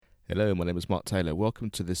Hello, my name is Mark Taylor. Welcome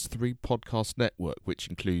to this 3-podcast network, which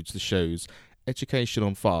includes the shows Education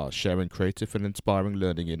on Fire, sharing creative and inspiring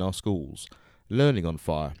learning in our schools; Learning on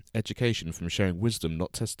Fire, education from sharing wisdom,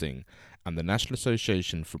 not testing; and the National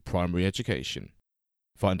Association for Primary Education.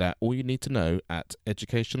 Find out all you need to know at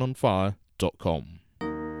educationonfire.com.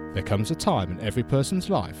 There comes a time in every person's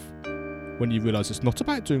life when you realise it's not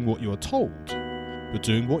about doing what you are told, but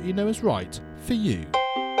doing what you know is right for you.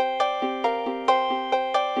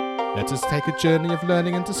 Let us take a journey of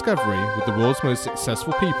learning and discovery with the world's most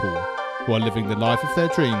successful people who are living the life of their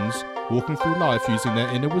dreams, walking through life using their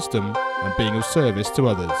inner wisdom and being of service to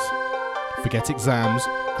others. Forget exams,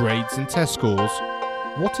 grades and test scores.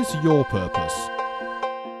 What is your purpose?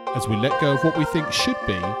 As we let go of what we think should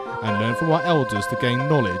be and learn from our elders to gain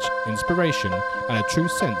knowledge, inspiration and a true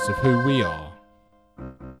sense of who we are.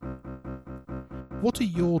 What are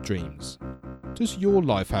your dreams? Does your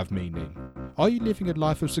life have meaning? Are you living a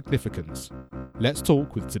life of significance? Let's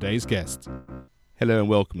talk with today's guest. Hello and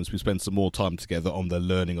welcome as we spend some more time together on the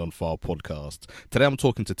Learning on Fire podcast. Today I'm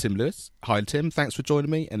talking to Tim Lewis. Hi Tim, thanks for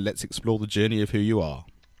joining me and let's explore the journey of who you are.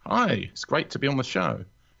 Hi, it's great to be on the show.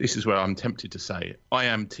 This is where I'm tempted to say, I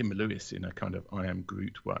am Tim Lewis in a kind of I am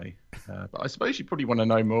Groot way. But I suppose you probably want to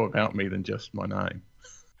know more about me than just my name.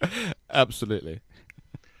 Absolutely.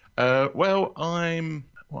 What am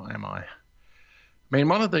I? I mean,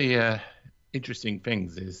 one of the interesting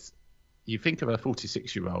things is you think of a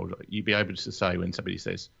 46-year-old, you'd be able to say when somebody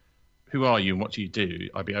says, who are you and what do you do?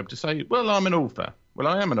 I'd be able to say, well, I'm an author. Well,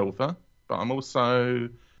 I am an author, but I'm also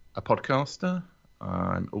a podcaster.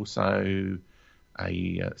 I'm also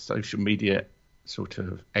a social media sort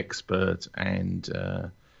of expert and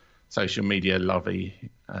social media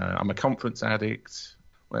lovey. I'm a conference addict.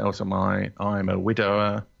 What else am I? I'm a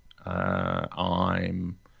widower.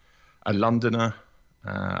 I'm a Londoner.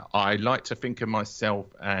 I like to think of myself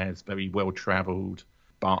as very well-travelled,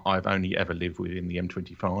 but I've only ever lived within the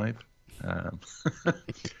M25.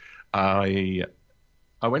 I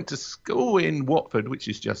went to school in Watford, which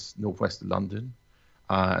is just northwest of London,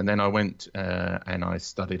 and then I went and I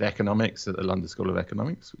studied economics at the London School of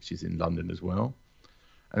Economics, which is in London as well.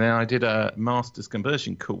 And then I did a master's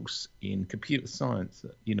conversion course in computer science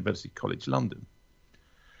at University College London.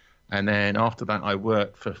 And then after that, I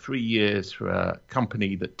worked for 3 years for a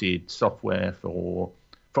company that did software for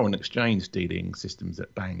foreign exchange dealing systems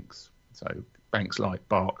at banks. So banks like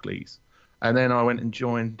Barclays. And then I went and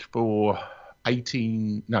joined for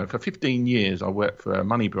 15 years, I worked for a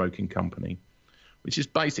money broking company, which is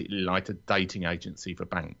basically like a dating agency for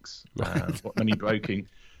banks. What money broking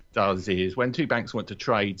does is when two banks want to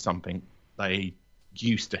trade something, they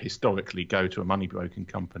used to historically go to a money broking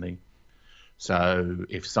company. So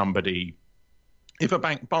if a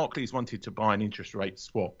bank, Barclays wanted to buy an interest rate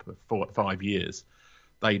swap for 5 years,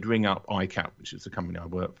 they'd ring up ICAP, which is the company I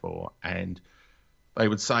work for, and they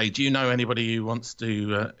would say, do you know anybody who wants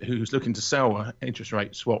to, who's looking to sell an interest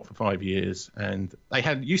rate swap for 5 years? And they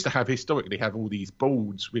used to historically have all these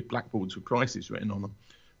boards with blackboards with prices written on them.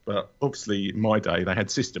 But obviously in my day, they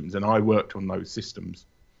had systems and I worked on those systems,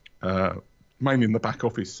 mainly in the back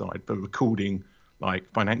office side for recording like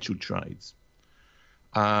financial trades.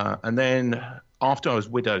 And then after I was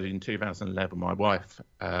widowed in 2011, my wife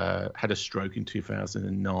had a stroke in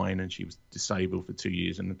 2009 and she was disabled for 2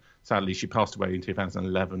 years. And sadly, she passed away in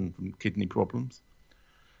 2011 from kidney problems.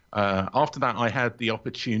 After that, I had the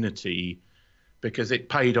opportunity because it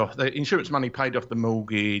paid off, the insurance money paid off the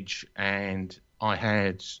mortgage and I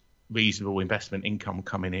had reasonable investment income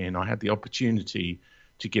coming in. I had the opportunity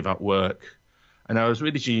to give up work and I was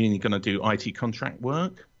originally going to do IT contract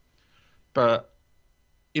work. But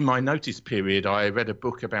in my notice period, I read a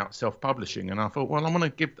book about self-publishing, and I thought, well, I want to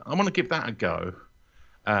give that a go.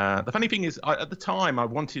 The funny thing is, at the time, I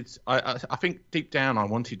think deep down, I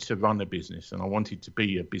wanted to run a business, and I wanted to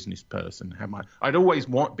be a business person. I'd always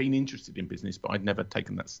been interested in business, but I'd never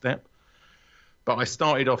taken that step. But I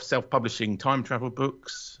started off self-publishing time travel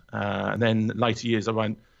books, and then later years,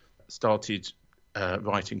 I started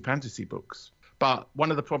writing fantasy books. But one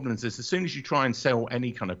of the problems is as soon as you try and sell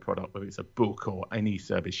any kind of product, whether it's a book or any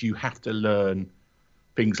service, you have to learn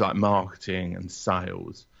things like marketing and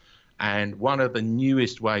sales. And one of the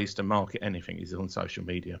newest ways to market anything is on social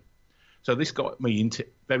media. So this got me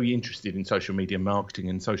very interested in social media marketing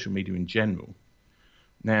and social media in general.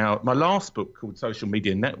 Now, my last book called Social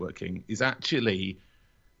Media Networking is actually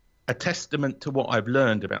a testament to what I've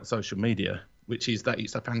learned about social media, which is that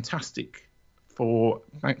it's a fantastic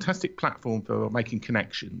platform for making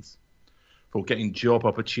connections, for getting job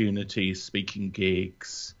opportunities, speaking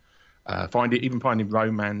gigs, finding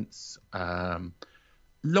romance,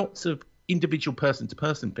 lots of individual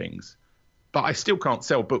person-to-person things. But I still can't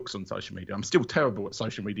sell books on social media. I'm still terrible at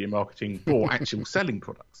social media marketing for actual selling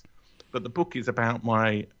products. But the book is about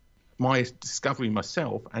my discovery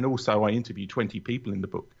myself, and also I interview 20 people in the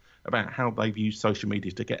book about how they've used social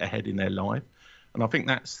media to get ahead in their life. And I think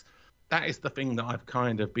that is the thing that I've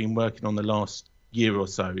kind of been working on the last year or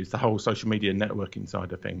so, is the whole social media networking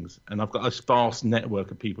side of things. And I've got a vast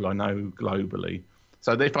network of people I know globally.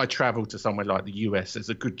 So if I travel to somewhere like the US, there's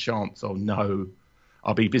a good chance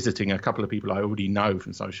I'll be visiting a couple of people I already know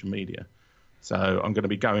from social media. So I'm going to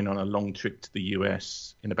be going on a long trip to the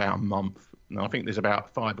US in about a month. And I think there's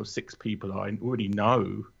about 5 or 6 people I already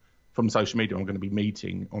know from social media I'm going to be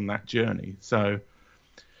meeting on that journey. So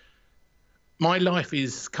my life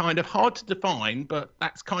is kind of hard to define, but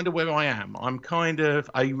that's kind of where I am. I'm kind of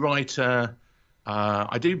a writer.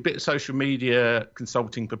 I do a bit of social media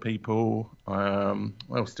consulting for people.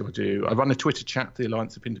 What else do I do? I run a Twitter chat, the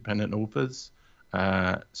Alliance of Independent Authors.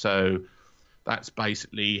 So that's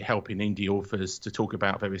basically helping indie authors to talk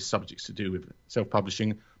about various subjects to do with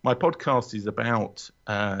self-publishing. My podcast is about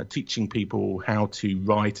teaching people how to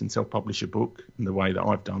write and self-publish a book in the way that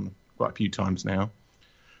I've done quite a few times now.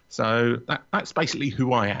 So that's basically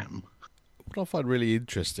who I am. What I find really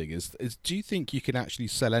interesting is do you think you can actually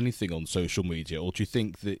sell anything on social media, or do you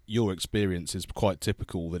think that your experience is quite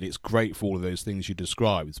typical, that it's great for all of those things you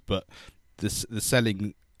described, but the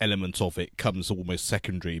selling element of it comes almost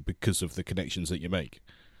secondary because of the connections that you make?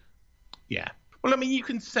 Yeah. Well, I mean, you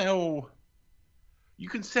can sell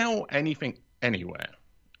anything anywhere.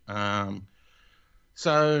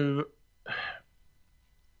 So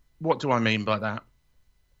what do I mean by that?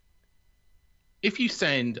 If you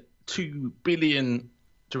send 2 billion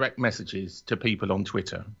direct messages to people on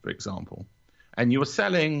Twitter, for example, and you're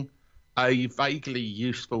selling a vaguely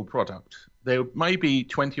useful product, there may be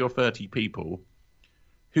 20 or 30 people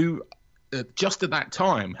who just at that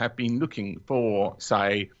time have been looking for,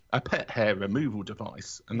 say, a pet hair removal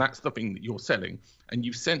device, and that's the thing that you're selling, and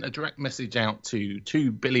you've sent a direct message out to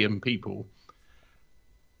 2 billion people,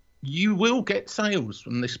 you will get sales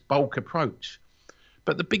from this bulk approach.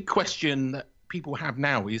 But the big question that people have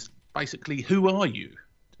now is basically, who are you?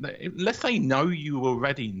 Unless they know you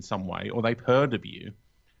already in some way, or they've heard of you,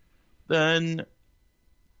 then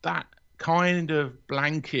that kind of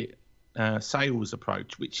blanket sales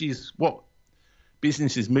approach, which is what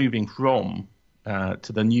business is moving from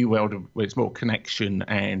to the new world of where it's more connection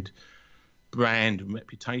and brand and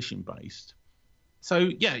reputation based. So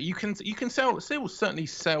yeah, you can still certainly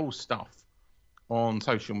sell stuff on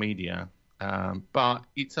social media, but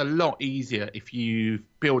it's a lot easier if you've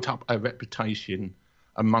built up a reputation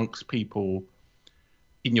amongst people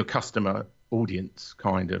in your customer audience,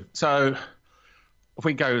 kind of. So if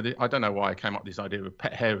we go, I don't know why I came up with this idea of a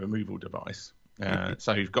pet hair removal device.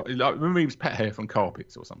 So you've got, like, removes pet hair from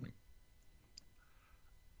carpets or something.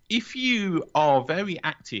 If you are very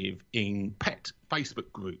active in pet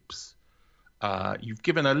Facebook groups, you've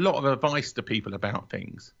given a lot of advice to people about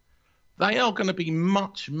things, they are going to be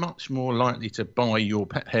much, much more likely to buy your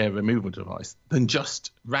pet hair removal device than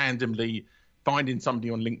just randomly finding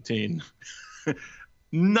somebody on LinkedIn,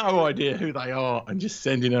 no idea who they are, and just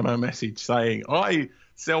sending them a message saying, I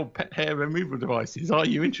sell pet hair removal devices. Are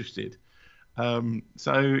you interested?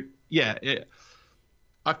 So, yeah,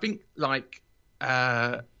 I think like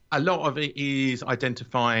a lot of it is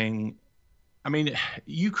identifying. I mean,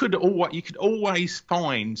 you could always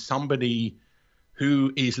find somebody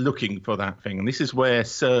who is looking for that thing. And this is where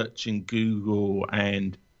search and Google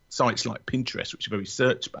and sites like Pinterest, which are very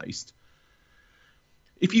search-based,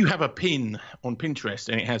 if you have a pin on Pinterest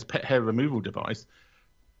and it has pet hair removal device,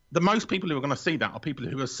 the most people who are going to see that are people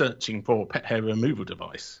who are searching for pet hair removal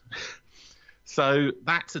device. So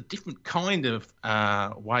that's a different kind of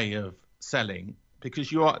way of selling, because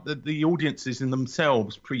the audiences in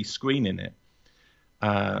themselves pre-screening it.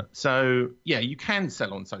 So yeah, you can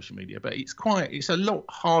sell on social media, but it's a lot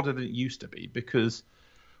harder than it used to be, because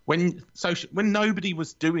when nobody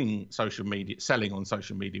was doing social media, selling on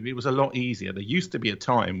social media, it was a lot easier. There used to be a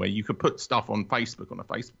time where you could put stuff on Facebook, on a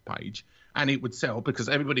Facebook page, and it would sell because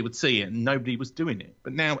everybody would see it and nobody was doing it.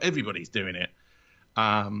 But now everybody's doing it.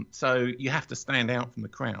 So you have to stand out from the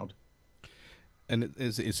crowd. And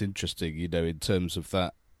it's interesting, in terms of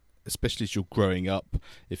that, especially as you're growing up,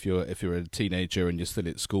 if you're a teenager and you're still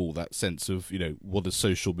at school, that sense of, what does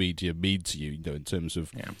social media mean to you, in terms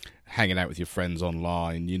of hanging out with your friends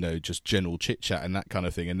online, just general chit chat and that kind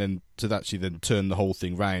of thing. And then to actually then turn the whole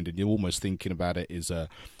thing round, and you're almost thinking about it as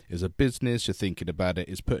a business, you're thinking about it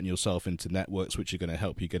as putting yourself into networks which are going to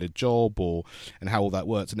help you get a job, and how all that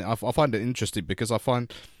works. And I find it interesting, because I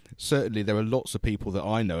find certainly there are lots of people that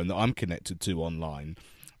I know and that I'm connected to online,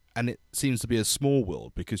 and it seems to be a small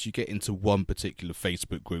world, because you get into one particular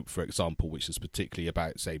Facebook group, for example, which is particularly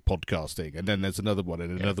about, say, podcasting, and then there's another one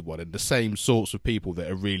and another one, and the same sorts of people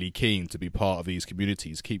that are really keen to be part of these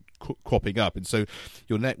communities keep cropping up, and so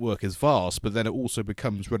your network is vast, but then it also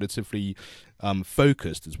becomes relatively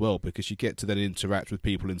focused as well, because you get to then interact with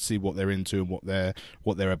people and see what they're into and what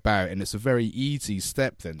they're about, and it's a very easy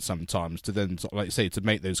step then sometimes to then, like you say, to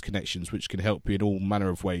make those connections, which can help you in all manner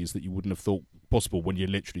of ways that you wouldn't have thought possible when you're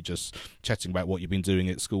literally just chatting about what you've been doing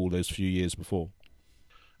at school those few years before.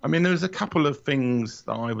 I mean, there's a couple of things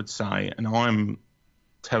that I would say, and I'm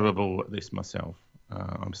terrible at this myself.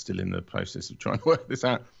 I'm still in the process of trying to work this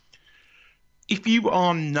out. If you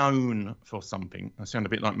are known for something, I sound a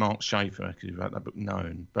bit like Mark Schaefer because he wrote that book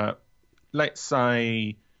Known, but let's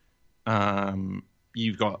say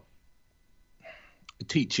you've got a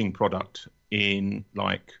teaching product in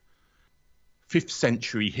like 5th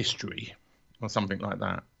century history or something like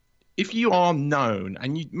that. If you are known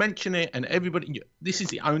and you mention it and everybody, this is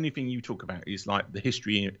the only thing you talk about is like the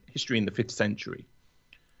history in the 5th century.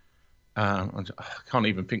 I can't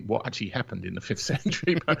even think what actually happened in the 5th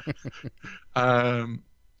century. But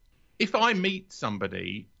if I meet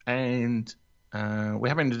somebody and we're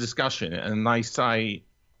having a discussion and they say,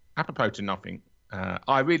 apropos to nothing,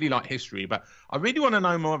 I really like history, but I really want to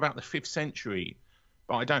know more about the 5th century,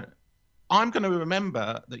 but I don't. I'm going to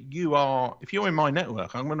remember that you are, if you're in my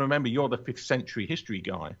network, I'm going to remember you're the 5th century history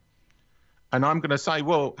guy. And I'm going to say,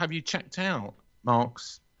 well, have you checked out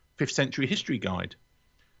Mark's 5th century history guide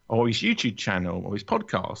or his YouTube channel or his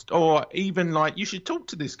podcast? Or even like, you should talk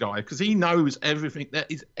to this guy because he knows everything. There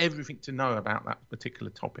is everything to know about that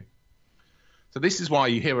particular topic. So this is why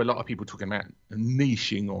you hear a lot of people talking about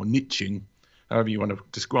niching or niching, however you want to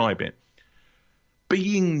describe it.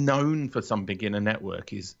 Being known for something in a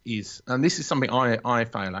network is, and this is something I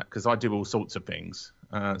fail at because I do all sorts of things.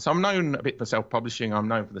 So I'm known a bit for self-publishing. I'm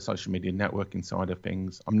known for the social media networking side of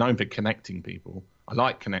things. I'm known for connecting people. I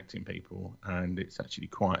like connecting people, and it's actually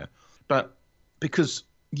quieter. But because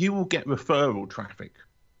you will get referral traffic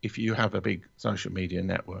if you have a big social media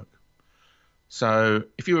network. So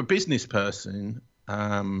if you're a business person,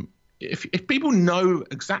 if people know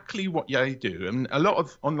exactly what they do, and a lot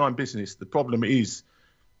of online business, the problem is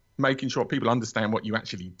making sure people understand what you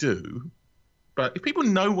actually do. But if people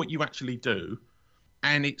know what you actually do,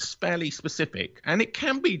 and it's fairly specific, and it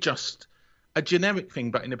can be just a generic thing,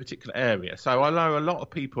 but in a particular area. So I know a lot of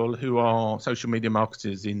people who are social media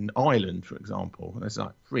marketers in Ireland, for example. There's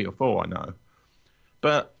like 3 or 4 I know.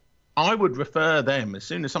 But I would refer them, as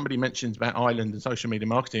soon as somebody mentions about Ireland and social media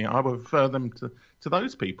marketing, I would refer them to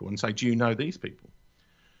those people and say, do you know these people?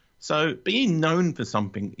 So being known for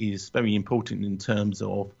something is very important in terms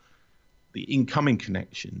of the incoming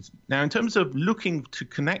connections. Now, in terms of looking to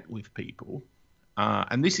connect with people,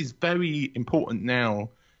 and this is very important now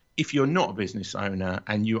if you're not a business owner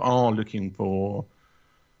and you are looking for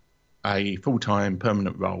a full-time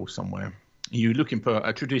permanent role somewhere, you're looking for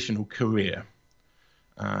a traditional career.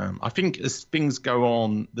 I think as things go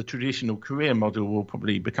on, the traditional career model will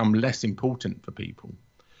probably become less important for people.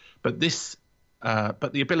 But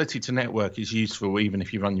the ability to network is useful even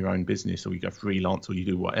if you run your own business or you go freelance or you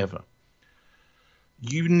do whatever.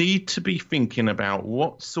 You need to be thinking about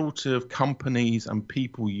what sort of companies and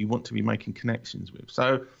people you want to be making connections with.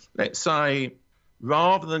 So let's say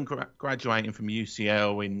rather than graduating from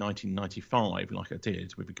UCL in 1995, like I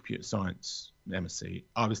did with a computer science MSc,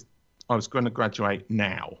 I was going to graduate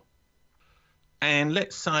now. And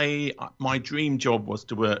let's say my dream job was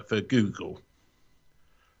to work for Google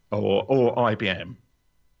or IBM.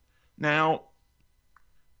 Now,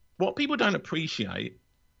 what people don't appreciate,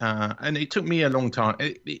 and it took me a long time,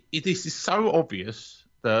 this is so obvious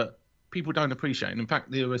that people don't appreciate. And in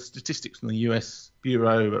fact, there are statistics from the US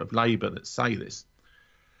Bureau of Labor that say this.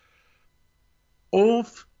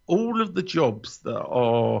 Of all of the jobs that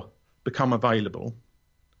are become available,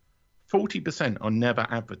 40% are never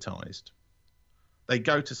advertised. They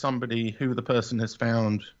go to somebody who the person has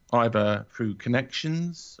found either through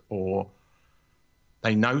connections or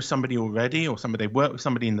they know somebody already or somebody they worked with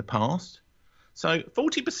somebody in the past. So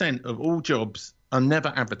 40% of all jobs are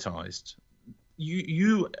never advertised.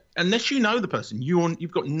 You unless you know the person,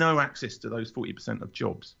 you've got no access to those 40% of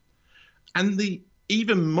jobs. And the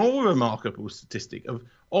even more remarkable statistic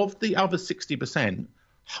of the other 60%,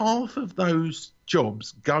 half of those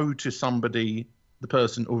jobs go to somebody the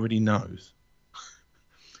person already knows.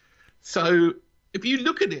 So if you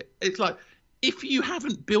look at it, it's like if you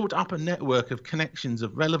haven't built up a network of connections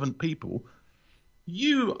of relevant people,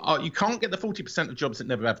 you can't get the 40% of jobs that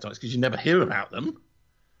never advertise because you never hear about them.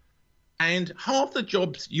 And half the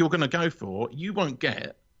jobs you're going to go for, you won't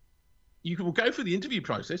get. You will go through the interview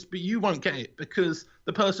process, but you won't get it because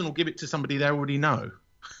the person will give it to somebody they already know.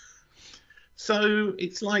 So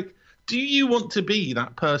it's like, do you want to be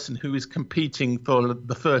that person who is competing for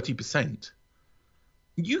the 30%?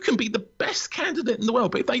 You can be the best candidate in the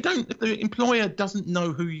world, but if the employer doesn't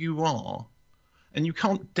know who you are and you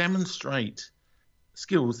can't demonstrate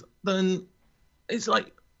skills, then it's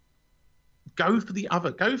like, go for the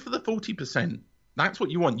 40%. That's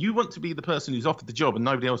what you want. You want to be the person who's offered the job and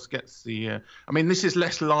nobody else gets the... I mean, this is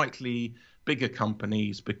less likely bigger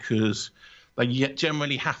companies because they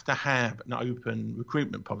generally have to have an open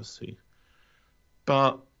recruitment policy.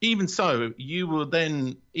 But even so, you will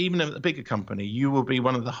then, even at a bigger company, you will be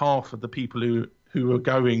one of the half of the people who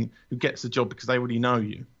gets the job because they already know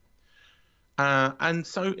you. And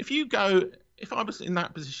so if I was in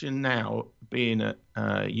that position now, being at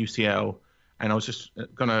UCL, and I was just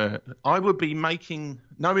I would be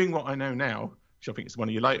knowing what I know now, which I think is one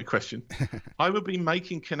of your later questions, I would be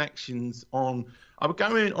making connections I would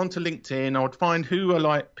go onto LinkedIn, I would find who are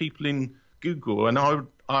like people in Google, and I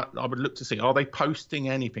would look to see, are they posting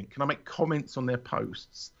anything? Can I make comments on their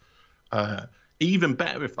posts? Even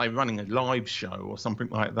better if they're running a live show or something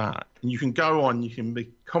like that. And you can go on, you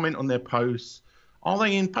can comment on their posts. Are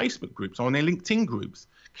they in Facebook groups? Are they LinkedIn groups?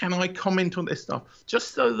 Can I comment on their stuff?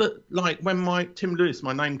 Just so that, like, when Tim Lewis,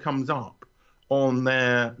 my name comes up on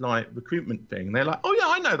their, like, recruitment thing, they're like, oh, yeah,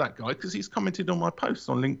 I know that guy because he's commented on my posts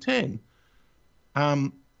on LinkedIn.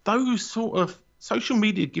 Those sort of social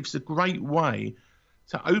media gives a great way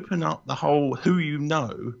to open up the whole who you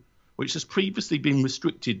know, which has previously been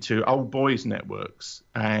restricted to old boys networks.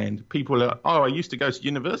 And people are, I used to go to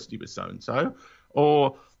university with so-and-so,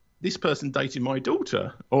 or this person dated my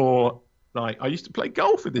daughter, or like I used to play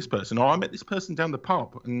golf with this person, or I met this person down the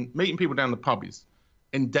pub. And meeting people down the pub is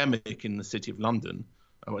endemic in the city of London,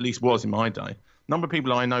 or at least was in my day. Number of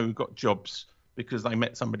people I know who got jobs because they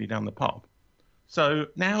met somebody down the pub. So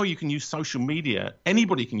now you can use social media.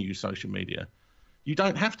 Anybody can use social media. You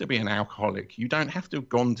don't have to be an alcoholic. You don't have to have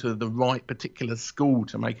gone to the right particular school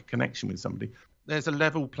to make a connection with somebody. There's a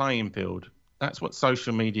level playing field. That's what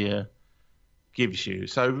social media gives you.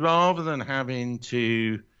 So rather than having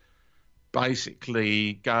to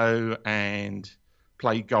basically go and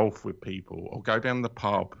play golf with people or go down the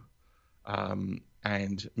pub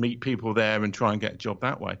and meet people there and try and get a job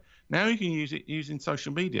that way, now you can use it using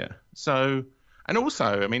social media. So, and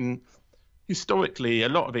also, I mean, historically, a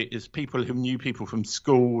lot of it is people who knew people from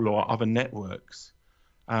school or other networks.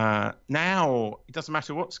 Now, it doesn't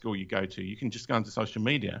matter what school you go to. You can just go onto social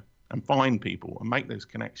media and find people and make those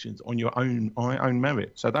connections on your own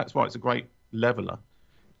merit. So that's why it's a great leveler.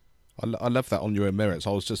 I love that, on your own merits.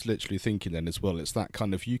 I was just literally thinking then as well, it's that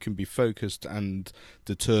kind of, you can be focused and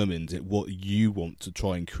determined at what you want to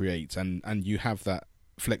try and create, and you have that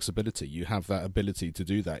flexibility, you have that ability to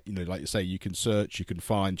do that. You know, like you say, you can search, you can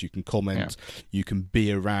find, you can comment, you can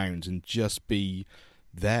be around and just be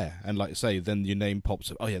there. And like you say, then your name pops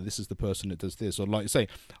up, oh yeah, this is the person that does this. Or like you say,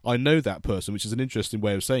 I know that person, which is an interesting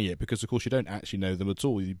way of saying it, because of course you don't actually know them at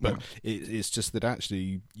all, but it's just that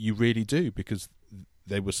actually you really do, because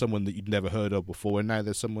they were someone that you'd never heard of before, and now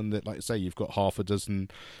there's someone that, like I say, you've got half a dozen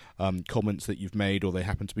comments that you've made, or they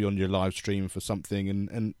happen to be on your live stream for something,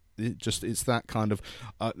 and it's that kind of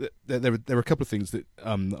there are a couple of things that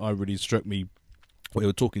I really struck me. We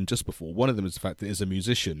were talking just before. One of them is the fact that as a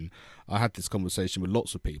musician, I had this conversation with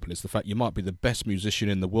lots of people. It's the fact you might be the best musician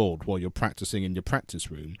in the world while you're practicing in your practice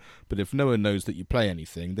room, but if no one knows that you play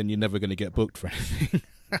anything, then you're never going to get booked for anything.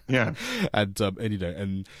 Yeah. And you know,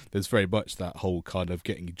 and there's very much that whole kind of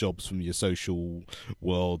getting jobs from your social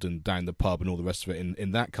world and down the pub and all the rest of it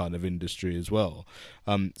in that kind of industry as well.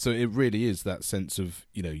 So it really is that sense of,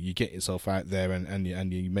 you know, you get yourself out there and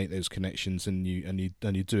you make those connections and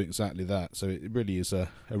you do exactly that. So it really is a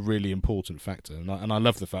really important factor, and I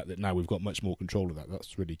love the fact that now we've got much more control of that.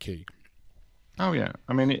 That's really key. Oh yeah,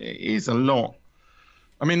 I mean, it is a lot.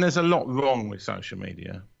 I mean, there's a lot wrong with social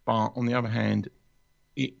media, but on the other hand,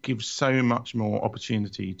 it gives so much more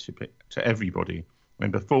opportunity to everybody. I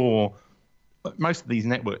mean, before, most of these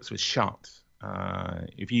networks were shut.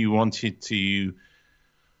 If you wanted to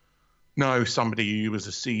know somebody who was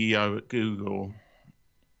a CEO at Google,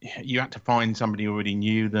 you had to find somebody who already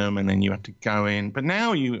knew them, and then you had to go in. But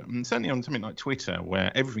now certainly on something like Twitter,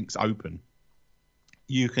 where everything's open,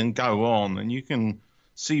 you can go on and you can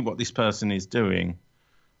see what this person is doing.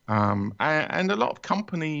 And a lot of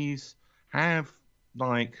companies have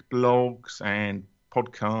like blogs and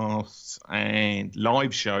podcasts, and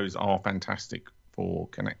live shows are fantastic for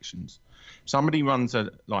connections. Somebody runs a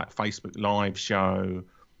like Facebook live show,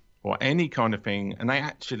 or any kind of thing, and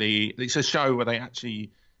it's a show where they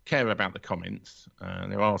actually care about the comments.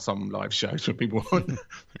 There are some live shows where people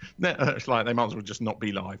it's like they might as well just not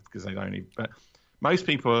be live because they don't even. But most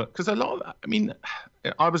people, because a lot of, I mean,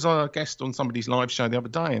 I was a guest on somebody's live show the other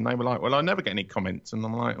day, and they were like, "Well, I never get any comments," and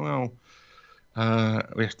I'm like, "Well,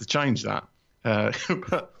 we have to change that."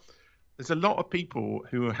 But there's a lot of people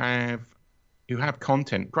who have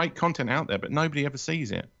content, great content out there, but nobody ever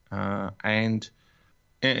sees it. And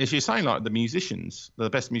as you say, like the musicians,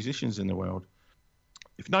 the best musicians in the world,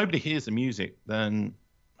 if nobody hears the music, then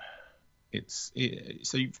so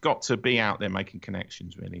you've got to be out there making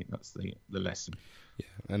connections. Really, that's the lesson.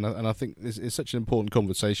 Yeah, and I think it's such an important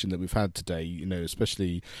conversation that we've had today. You know,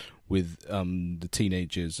 especially with the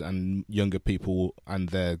teenagers and younger people and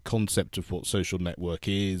their concept of what social network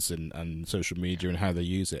is and social media and how they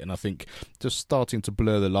use it. And I think just starting to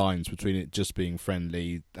blur the lines between it just being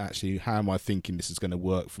friendly, actually, how am I thinking this is going to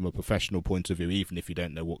work from a professional point of view, even if you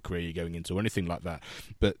don't know what career you're going into or anything like that.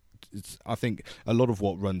 But I think a lot of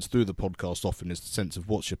what runs through the podcast often is the sense of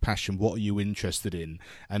what's your passion, what are you interested in,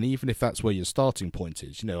 and even if that's where your starting point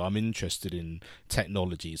is, you know, I'm interested in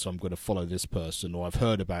technology, so I'm going to follow this person, or I've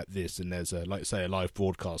heard about this and there's a, like say, a live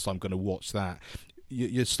broadcast, so I'm going to watch that.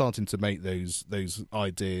 You're starting to make those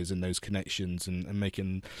ideas and those connections and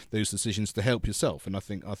making those decisions to help yourself, and I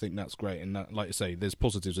think that's great. And that, like you say, there's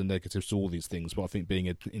positives and negatives to all these things, but I think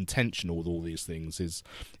being intentional with all these things is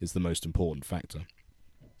the most important factor.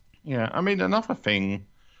 Yeah, I mean, another thing,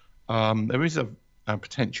 there is a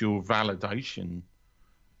potential validation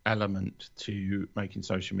element to making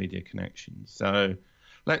social media connections. So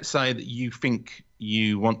let's say that you think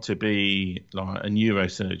you want to be like a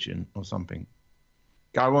neurosurgeon or something.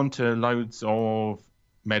 Go on to loads of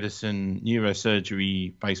medicine,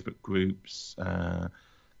 neurosurgery Facebook groups,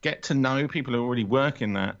 get to know people who already work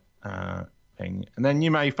in that thing. And then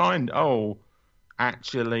you may find,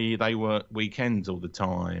 actually they work weekends all the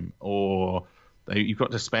time, or you've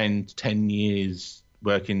got to spend 10 years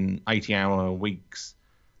working 80-hour weeks.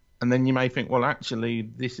 And then you may think, well, actually,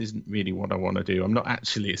 this isn't really what I want to do. I'm not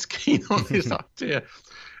actually as keen on this idea.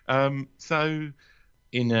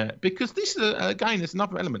 Because this is, again, is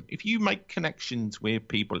another element. If you make connections with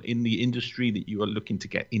people in the industry that you are looking to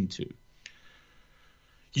get into,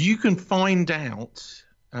 you can find out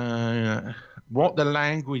what the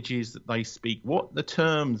language is that they speak, what the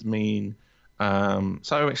terms mean.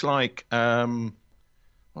 So it's like, what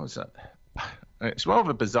was that? It's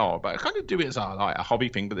rather bizarre, but I kind of do it as a hobby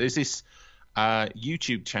thing. But there's this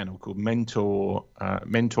YouTube channel called Mentor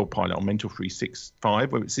Pilot or Mentor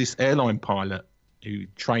 365, where it's this airline pilot who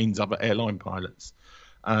trains other airline pilots.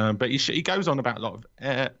 But he goes on about a lot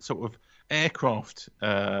of aircraft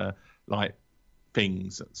like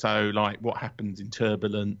things. So like what happens in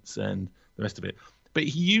turbulence and the rest of it. But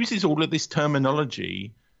he uses all of this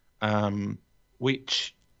terminology,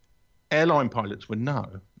 which airline pilots would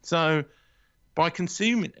know. So by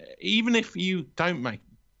consuming, even if you don't make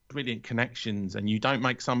brilliant connections and you don't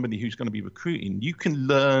make somebody who's going to be recruiting, you can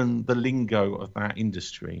learn the lingo of that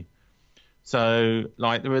industry. So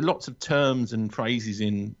like there are lots of terms and phrases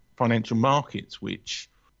in financial markets which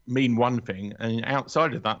mean one thing, and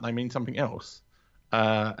outside of that they mean something else.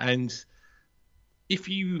 And if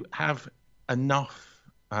you have enough,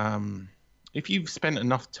 if you've spent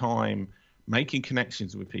enough time making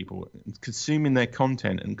connections with people and consuming their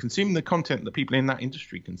content and consuming the content that people in that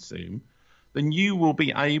industry consume, then you will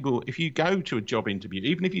be able, if you go to a job interview,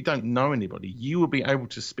 even if you don't know anybody, you will be able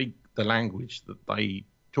to speak the language that they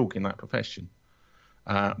talk in that profession,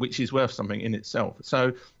 which is worth something in itself.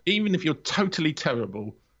 So even if you're totally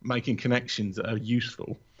terrible making connections that are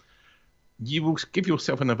useful, you will give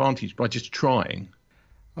yourself an advantage by just trying.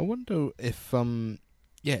 I wonder if, it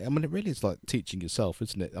really is like teaching yourself,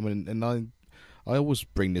 isn't it? I mean, and I always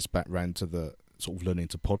bring this back round to the sort of learning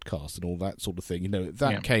to podcast and all that sort of thing. You know,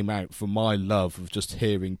 that came out from my love of just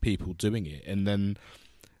hearing people doing it, and then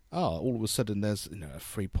all of a sudden there's a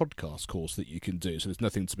free podcast course that you can do, so there's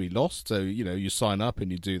nothing to be lost. So you sign up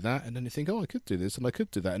and you do that, and then you think, I could do this and I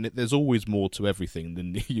could do that, and there's always more to everything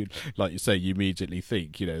than you, like you say, you immediately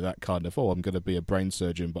think, that kind of, I'm going to be a brain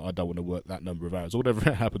surgeon, but I don't want to work that number of hours or whatever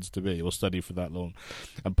it happens to be, or study for that long.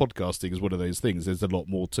 And podcasting is one of those things. There's a lot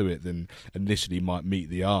more to it than initially might meet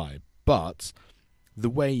the eye, but the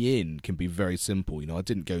way in can be very simple. I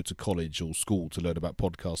didn't go to college or school to learn about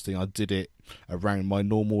podcasting. I did it around my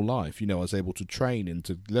normal life. I was able to train and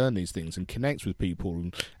to learn these things and connect with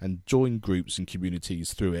people and join groups and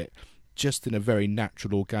communities through it just in a very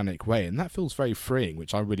natural, organic way, and that feels very freeing,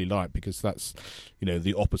 which I really like, because that's,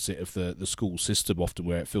 the opposite of the school system often,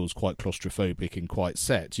 where it feels quite claustrophobic and quite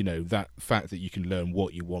set. That fact that you can learn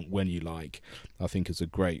what you want when you like, I think is a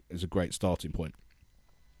great starting point.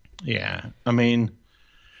 Yeah, I mean,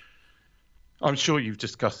 I'm sure you've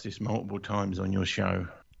discussed this multiple times on your show.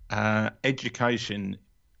 Education,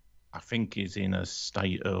 I think, is in a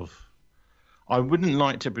state of, I wouldn't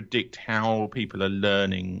like to predict how people are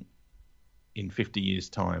learning in 50 years'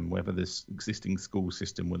 time, whether this existing school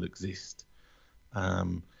system will exist.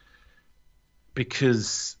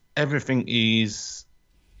 Because everything is,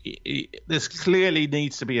 there's clearly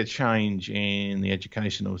needs to be a change in the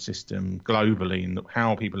educational system globally in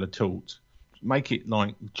how people are taught. Make it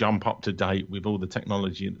jump up to date with all the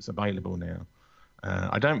technology that's available now.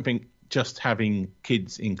 I don't think just having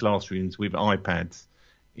kids in classrooms with iPads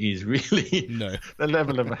is really the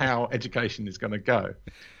level of how education is going to go.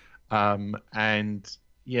 And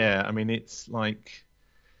yeah, I mean, it's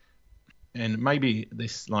and maybe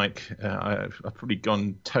this I've probably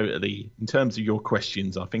gone totally, in terms of your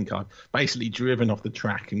questions, I think I've basically driven off the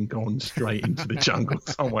track and gone straight into the jungle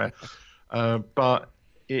somewhere. But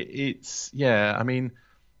it's, yeah, I mean,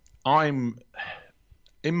 I'm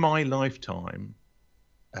in my lifetime,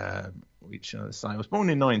 which I say I was born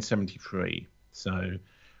in 1973. So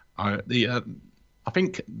I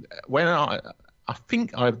think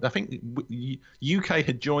UK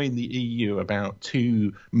had joined the EU about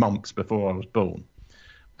 2 months before I was born.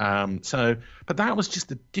 But that was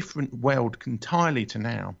just a different world entirely to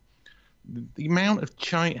now. The amount of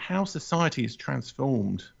change, how society is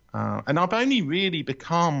transformed, and I've only really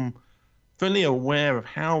become fully aware of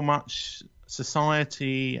how much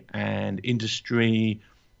society and industry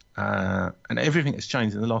and everything has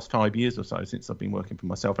changed in the last 5 years or so since I've been working for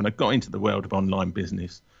myself, and I got into the world of online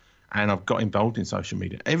business. And I've got involved in social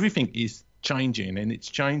media. Everything is changing, and it's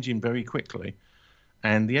changing very quickly.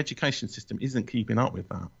 And the education system isn't keeping up with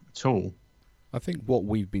that at all. I think what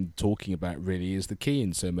we've been talking about really is the key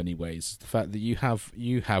in so many ways. The fact that you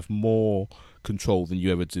have more control than you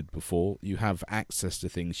ever did before. You have access to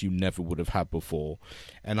things you never would have had before.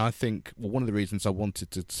 And I think one of the reasons I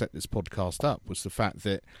wanted to set this podcast up was the fact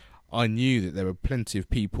that I knew that there were plenty of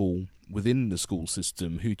people within the school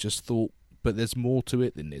system who just thought, but there's more to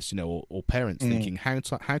it than this, or parents thinking, how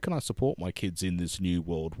can I support my kids in this new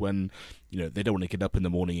world when, they don't want to get up in the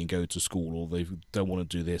morning and go to school, or they don't want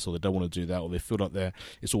to do this, or they don't want to do that, or they feel like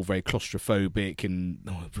it's all very claustrophobic, and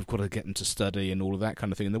we've got to get them to study and all of that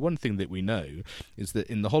kind of thing. And the one thing that we know is that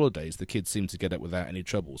in the holidays, the kids seem to get up without any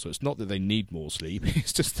trouble. So it's not that they need more sleep,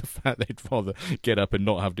 it's just the fact they'd rather get up and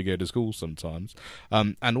not have to go to school sometimes.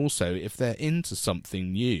 And also, if they're into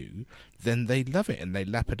something new, then they love it and they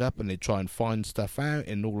lap it up and they try and find stuff out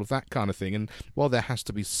and all of that kind of thing. And while there has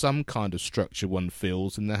to be some kind of structure one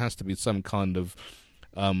feels, and there has to be some kind of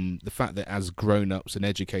the fact that as grown-ups and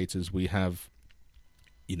educators we have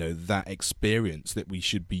that experience that we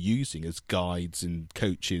should be using as guides and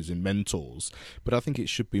coaches and mentors, but I think it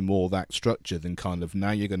should be more that structure than kind of,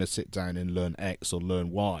 now you're going to sit down and learn X or learn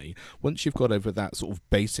Y. Once you've got over that sort of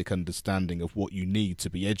basic understanding of what you need to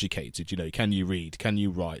be educated, can you read, can you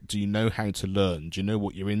write, do you know how to learn, do you know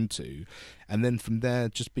what you're into, and then from there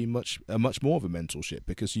just be much more of a mentorship,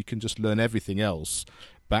 because you can just learn everything else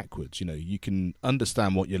backwards. You can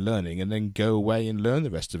understand what you're learning and then go away and learn the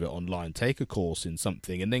rest of it online, take a course in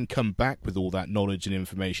something, and then come back with all that knowledge and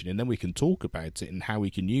information, and then we can talk about it and how we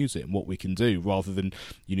can use it and what we can do, rather than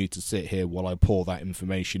you need to sit here while I pour that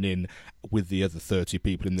information in with the other 30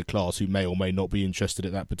 people in the class who may or may not be interested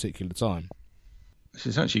at that particular time. This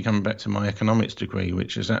is actually coming back to my economics degree,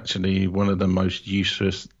 which is actually one of the most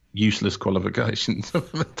useless qualifications of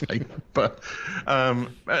the day, but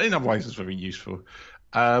in other ways it's very useful.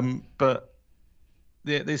 But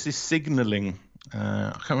there's this signalling,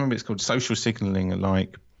 I can't remember, it's called social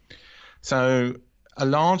signalling. So a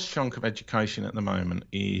large chunk of education at the moment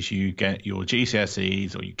is you get your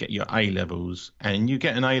GCSEs or you get your A-levels, and you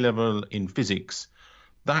get an A-level in physics.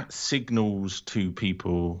 That signals to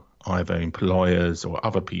people, either employers or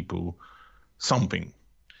other people, something.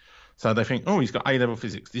 So they think, oh, he's got A-level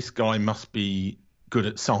physics. This guy must be good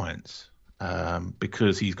at science.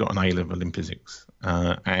 Because he's got an A-level in physics.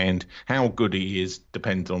 And how good he is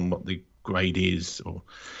depends on what the grade is, or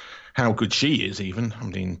how good she is even. I'm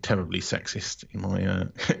being terribly sexist in my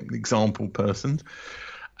example person.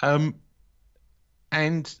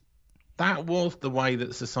 And that was the way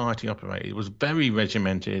that society operated. It was very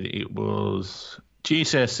regimented. It was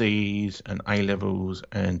GCSEs and A-levels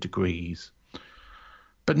and degrees.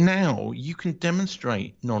 But now you can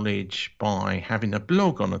demonstrate knowledge by having a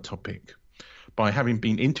blog on a topic, by having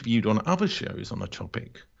been interviewed on other shows on a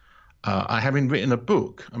topic. I having written a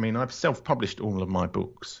book. I mean, I've self-published all of my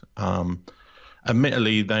books.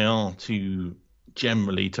 Admittedly, they are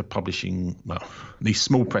generally to publishing, well, these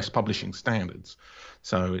small press publishing standards.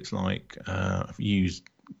 So it's like I've used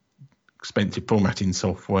expensive formatting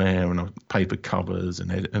software, and I've paid for covers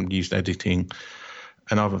and used editing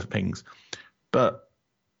and other things. But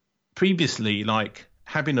previously, like,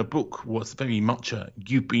 having a book was very much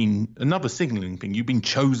another signaling thing. You've been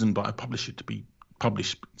chosen by a publisher to be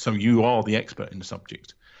published, so you are the expert in the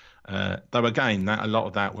subject. Though again, a lot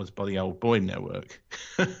of that was by the old Boyd network.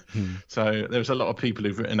 So there's a lot of people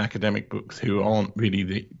who've written academic books who aren't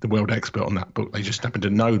really the world expert on that book. They just happen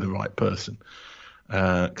to know the right person.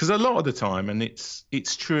 Because a lot of the time, and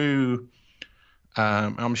it's true.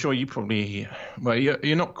 I'm sure you probably, well,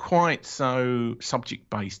 you're not quite so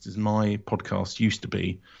subject-based as my podcast used to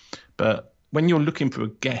be. But when you're looking for a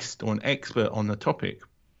guest or an expert on the topic,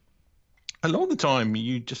 a lot of the time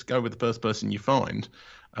you just go with the first person you find,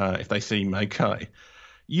 if they seem okay.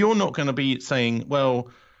 You're not going to be saying, well,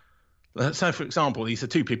 so for example, these are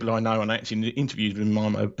two people I know and I actually interviewed in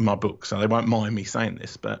my book, so they won't mind me saying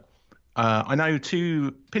this, but I know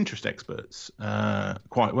two Pinterest experts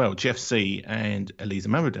quite well, Jeff C. and Elisa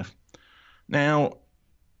Meredith. Now,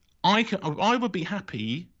 I would be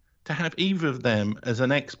happy to have either of them as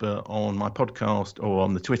an expert on my podcast or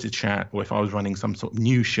on the Twitter chat, or if I was running some sort of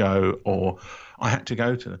news show or I had to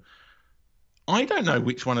go to them. I don't know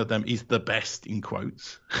which one of them is the best, in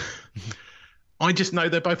quotes. I just know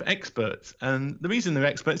they're both experts. And the reason they're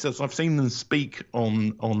experts is I've seen them speak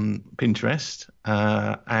on Pinterest,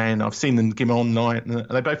 and I've seen them give online.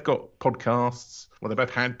 They both got podcasts. Well, they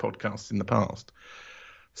both had podcasts in the past.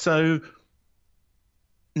 So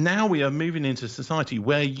now we are moving into a society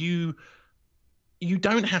where you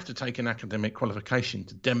don't have to take an academic qualification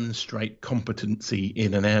to demonstrate competency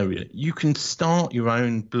in an area. You can start your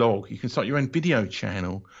own blog. You can start your own video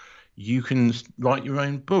channel. You can write your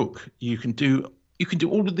own book. You can do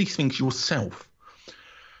all of these things yourself.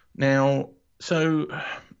 Now, so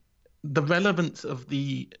the relevance of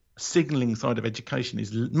the signaling side of education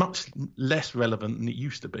is much less relevant than it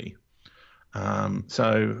used to be.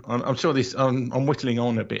 So I'm sure I'm whittling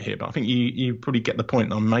on a bit here, but I think you probably get the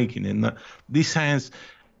point I'm making in that this has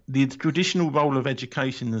the traditional role of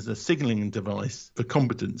education as a signaling device for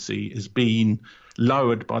competency has been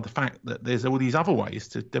lowered by the fact that there's all these other ways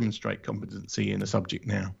to demonstrate competency in a subject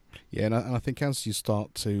now. Yeah, and I think as you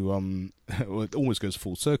start to, it almost goes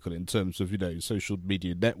full circle in terms of, social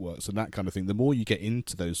media networks and that kind of thing. The more you get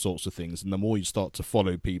into those sorts of things and the more you start to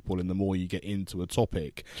follow people and the more you get into a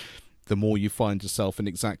topic, the more you find yourself in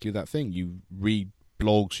exactly that thing. You read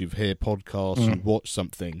blogs, you hear podcasts, you watch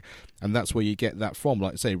something, and that's where you get that from.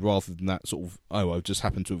 Like I say, rather than that sort of, I've just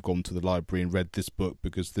happened to have gone to the library and read this book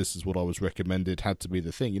because this is what I was recommended, had to be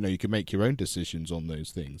the thing. You can make your own decisions on those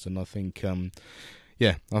things, and I think, I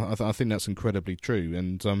think that's incredibly true.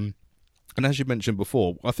 And as you mentioned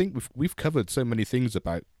before, I think we've covered so many things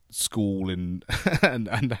about school and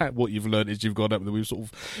what you've learned as you've gone up.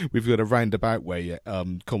 We've got a roundabout way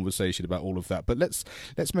conversation about all of that. But let's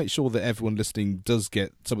make sure that everyone listening does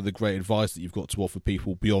get some of the great advice that you've got to offer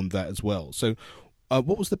people beyond that as well. So,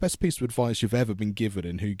 what was the best piece of advice you've ever been given,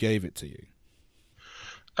 and who gave it to you?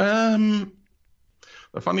 The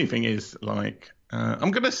funny thing is,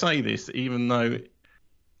 I'm going to say this, even though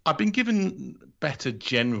I've been given better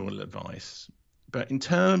general advice. But in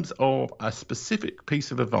terms of a specific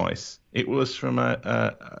piece of advice, it was from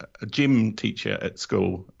a gym teacher at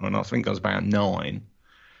school, and I think I was about 9.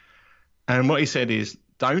 And what he said is,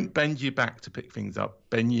 don't bend your back to pick things up,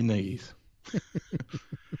 bend your knees.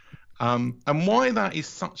 And why that is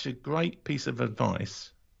such a great piece of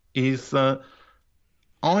advice is that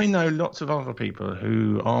I know lots of other people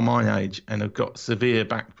who are my age and have got severe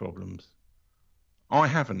back problems. I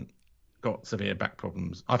haven't got severe back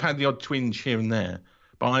problems. I've had the odd twinge here and there,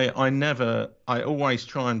 but I always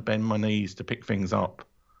try and bend my knees to pick things up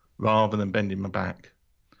rather than bending my back.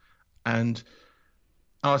 And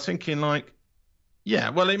I was thinking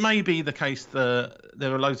it may be the case that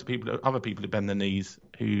there are loads of other people who bend their knees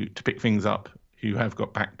to pick things up who have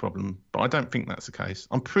got back problem, but I don't think that's the case.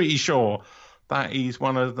 I'm pretty sure that is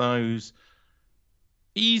one of those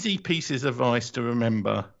easy pieces of advice to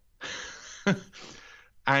remember.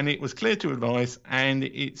 And it was clear to advise, and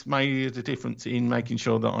it's made a difference in making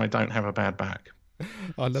sure that I don't have a bad back.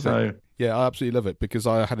 I love So it. Yeah, I absolutely love it because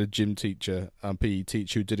I had a gym teacher, PE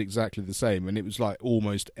teacher, who did exactly the same, and it was like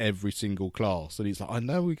almost every single class. And he's like, "I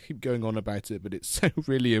know we keep going on about it, but it's so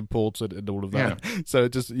really important and all of yeah, that." So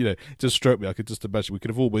it just struck me. I could just imagine we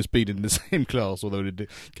could have almost been in the same class, although it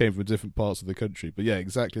came from different parts of the country. But yeah,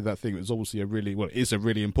 exactly that thing. It was obviously it's a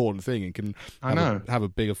really important thing and can I know. have a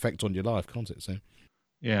big effect on your life, can't it? So.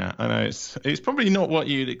 Yeah, I know. It's probably not what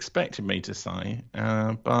you'd expected me to say,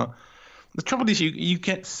 but the trouble is you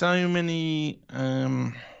get so many.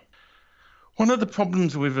 One of the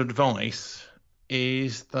problems with advice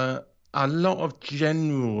is that a lot of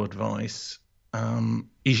general advice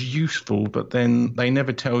is useful, but then they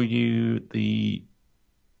never tell you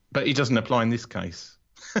but it doesn't apply in this case.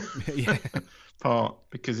 Yeah. Part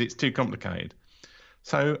because it's too complicated.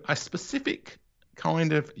 So a specific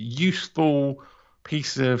kind of useful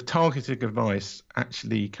piece of targeted advice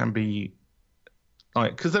actually can be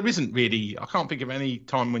like, because there isn't really, I can't think of any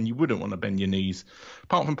time when you wouldn't want to bend your knees,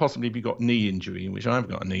 apart from possibly if you've got knee injury, which I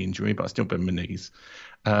haven't got a knee injury, but I still bend my knees.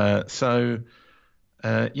 Yeah,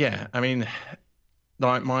 I mean,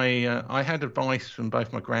 like I had advice from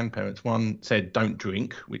both my grandparents. One said don't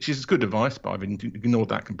drink, which is good advice, but I've ignored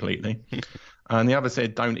that completely. And the other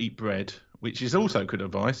said don't eat bread, which is also good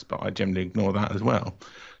advice, but I generally ignore that as well.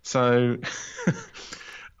 So,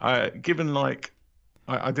 given like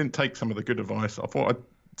I didn't take some of the good advice, I thought I'd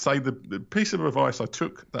say the piece of advice I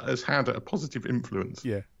took that has had a positive influence.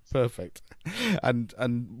 Yeah, perfect. And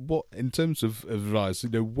what, in terms of advice,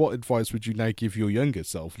 what advice would you now give your younger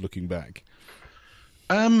self looking back?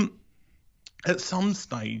 At some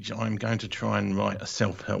stage, I'm going to try and write a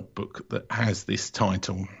self-help book that has this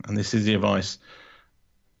title, and this is the advice.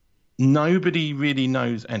 Nobody really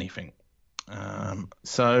knows anything.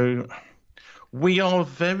 So we are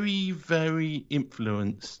very, very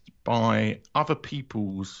influenced by other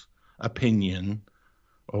people's opinion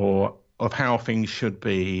or of how things should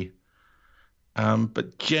be.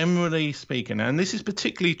 But generally speaking, and this is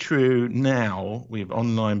particularly true now with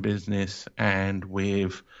online business and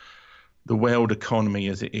with the world economy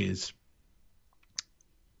as it is,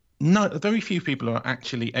 no, very few people are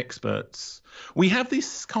actually experts. We have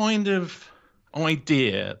this kind of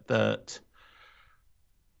idea that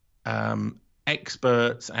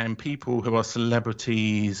experts and people who are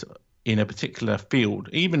celebrities in a particular field,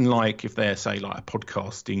 even like if they're, say, like a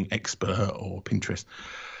podcasting expert or Pinterest,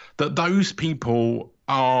 that those people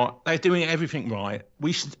they're doing everything right.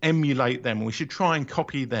 We should emulate them. We should try and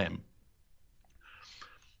copy them.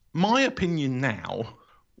 My opinion now,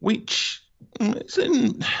 which is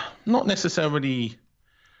not necessarily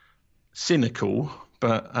cynical,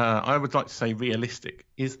 but I would like to say realistic,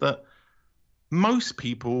 is that most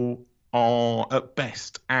people are at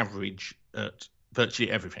best average at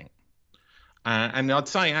virtually everything. And I'd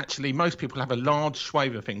say actually most people have a large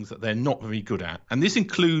swathe of things that they're not very good at. And this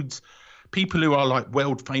includes people who are like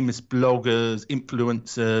world famous bloggers,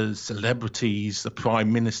 influencers, celebrities, the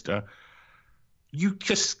prime minister.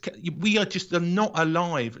 We are just not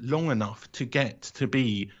alive long enough to get to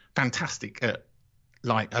be fantastic at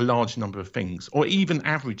like a large number of things, or even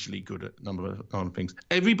averagely good at a number of things.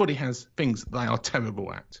 Everybody has things they are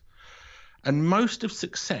terrible at. And most of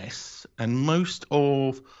success and most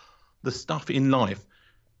of the stuff in life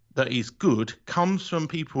that is good comes from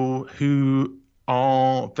people who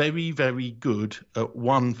are very, very good at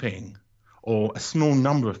one thing or a small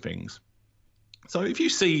number of things. So if you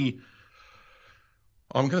see,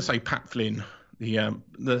 I'm going to say Pat Flynn,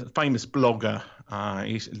 the famous blogger,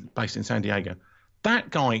 he's based in San Diego. That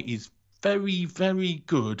guy is very, very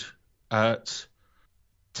good at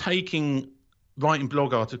writing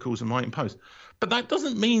blog articles and writing posts. But that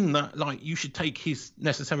doesn't mean that like you should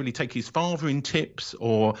necessarily take his father in tips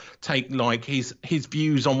or take like his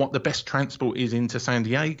views on what the best transport is into San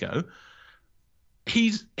Diego.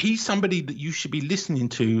 He's somebody that you should be listening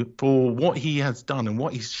to for what he has done and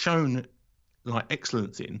what he's shown like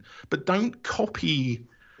excellence in. But don't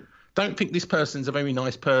think this person's a very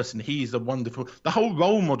nice person. He's a wonderful. The whole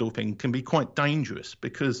role model thing can be quite dangerous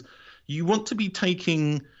because you want to be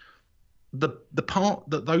taking the part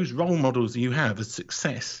that those role models you have as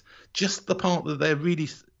success, just the part that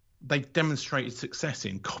they've demonstrated success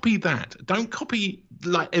in. Copy that. Don't copy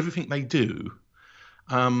like everything they do.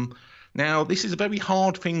 Now, this is a very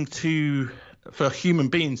hard thing for human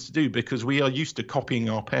beings to do because we are used to copying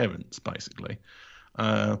our parents, basically.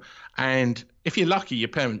 And if you're lucky, your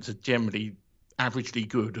parents are generally averagely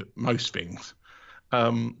good at most things.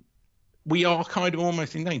 We are kind of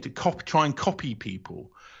almost innate to try and copy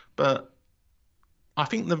people. But I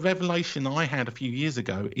think the revelation I had a few years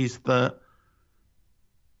ago is that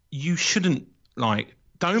you shouldn't like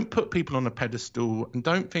don't put people on a pedestal, and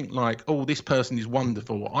don't think like, oh, this person is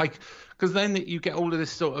wonderful. Because then you get all of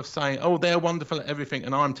this sort of saying, oh, they're wonderful at everything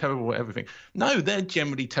and I'm terrible at everything. No, they're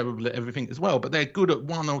generally terrible at everything as well, but they're good at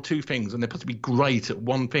one or two things, and they're supposed to be great at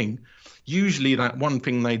one thing. Usually that one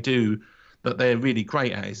thing they do that they're really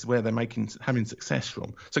great at is where they're having success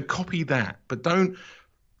from. So copy that, but don't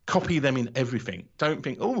copy them in everything. Don't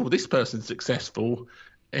think, oh, this person's successful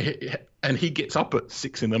and he gets up at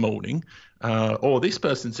 6 a.m, or this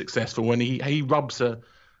person's successful when he rubs the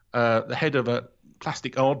head of a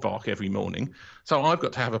plastic aardvark every morning. So I've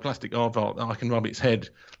got to have a plastic aardvark that I can rub its head.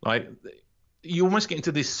 Like, you almost get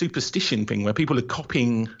into this superstition thing where people are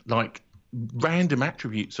copying like random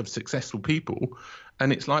attributes of successful people,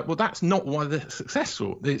 and it's like, well, that's not why they're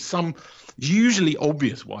successful. There's some usually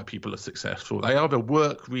obvious why people are successful. They either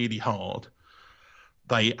work really hard,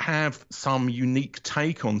 they have some unique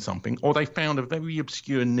take on something, or they found a very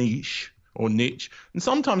obscure niche. And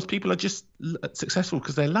sometimes people are just successful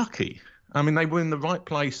because they're lucky. I mean, they were in the right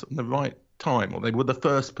place at the right time, or they were the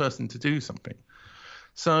first person to do something.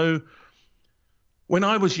 So when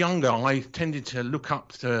I was younger, I tended to look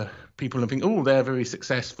up to people and think, oh, they're very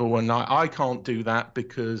successful, and I can't do that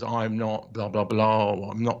because I'm not blah, blah, blah,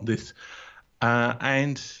 or I'm not this.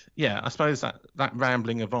 And yeah, I suppose that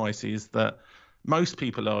rambling advice is that most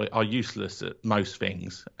people are useless at most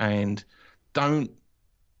things, and don't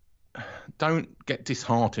get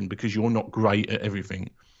disheartened because you're not great at everything.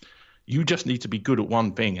 You just need to be good at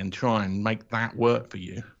one thing and try and make that work for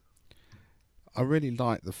you. I really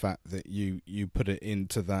like the fact that you put it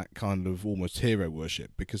into that kind of almost hero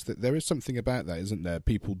worship, because there is something about that, isn't there?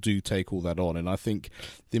 People do take all that on, and I think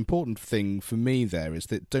the important thing for me there is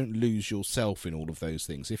that don't lose yourself in all of those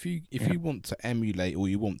things. If you want to emulate, or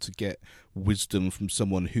you want to get wisdom from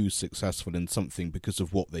someone who's successful in something because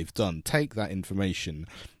of what they've done, take that information,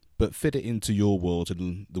 but fit it into your world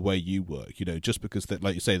and the way you work. You know, just because that,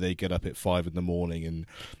 like you say, they get up at 5 a.m. and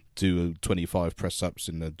do 25 press-ups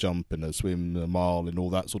in a jump and a swim a mile and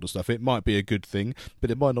all that sort of stuff, it might be a good thing,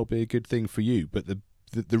 but it might not be a good thing for you. But the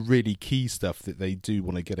really key stuff that they do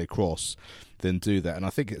want to get across, then do that. And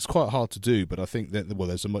I think it's quite hard to do, but I think that, well,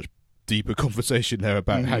 there's a much deeper conversation there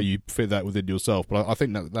about how you fit that within yourself. But I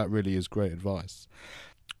think that really is great advice.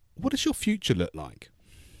 What does your future look like?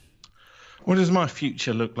 What does my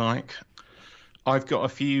future look like? I've got a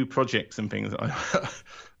few projects and things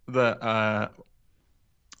that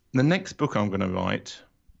the next book I'm going to write,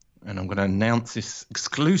 and I'm going to announce this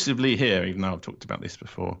exclusively here, even though I've talked about this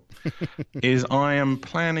before, is I am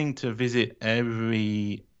planning to visit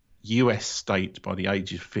every US state by the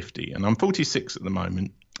age of 50. And I'm 46 at the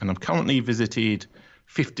moment, and I've currently visited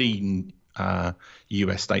 15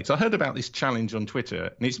 US states. I heard about this challenge on Twitter,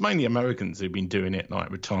 and it's mainly Americans who've been doing it, like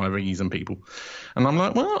retirees and people. And I'm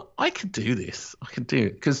like, well, I could do this. I could do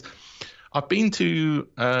it, because I've been to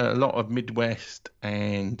a lot of Midwest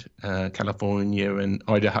and California and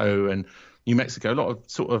Idaho and New Mexico, a lot of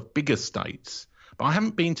sort of bigger states. But I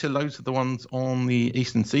haven't been to loads of the ones on the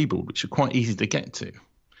Eastern Seaboard, which are quite easy to get to.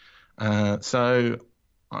 So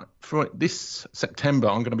for this September,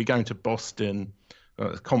 I'm going to be going to Boston,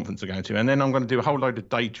 a conference I'm going to, and then I'm going to do a whole load of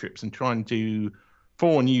day trips and try and do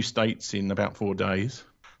 4 new states in about 4 days.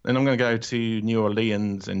 Then I'm going to go to New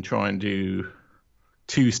Orleans and try and do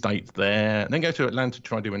 2 states there, and then go to Atlanta to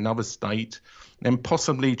try and do another state, then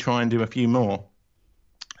possibly try and do a few more.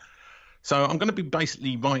 So I'm going to be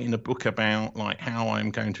basically writing a book about like how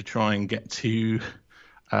I'm going to try and get to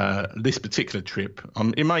this particular trip.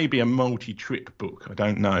 It may be a multi-trip book, I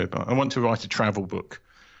don't know, but I want to write a travel book.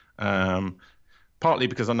 Partly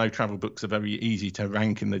because I know travel books are very easy to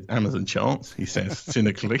rank in the Amazon charts, he says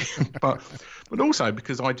cynically, but also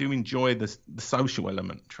because I do enjoy the social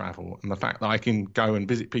element of travel and the fact that I can go and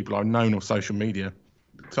visit people I've known on social media.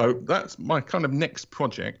 So that's my kind of next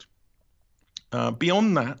project.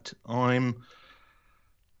 Beyond that,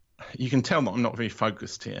 you can tell that I'm not very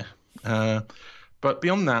focused here. But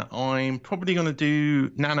beyond that, I'm probably going to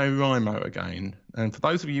do NaNoWriMo again. And for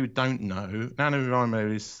those of you who don't know,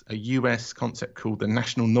 NaNoWriMo is a US concept called the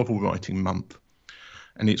National Novel Writing Month.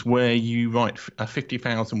 And it's where you write a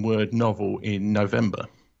 50,000-word novel in November.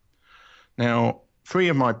 Now, 3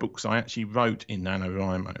 of my books I actually wrote in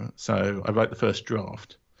NaNoWriMo. So I wrote the first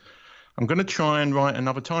draft. I'm going to try and write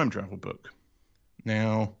another time travel book.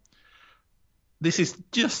 Now, this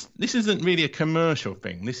isn't really a commercial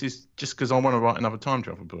thing. This is just because I want to write another time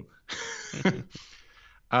travel book.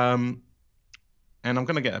 And I'm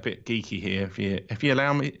going to get a bit geeky here. If you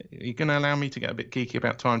allow me, are you going to allow me to get a bit geeky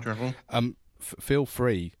about time travel? Feel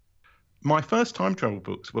free. My first time travel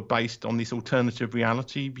books were based on this alternative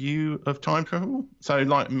reality view of time travel. So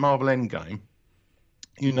like Marvel Endgame,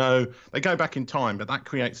 they go back in time, but that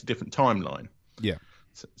creates a different timeline. Yeah.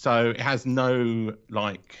 So it has no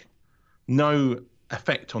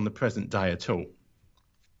effect on the present day at all.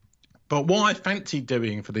 But what I fancy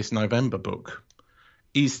doing for this November book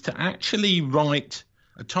is to actually write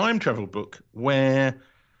a time travel book where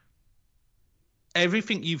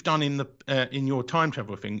everything you've done in your time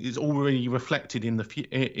travel thing is already reflected in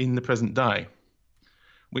the present day,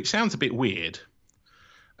 which sounds a bit weird.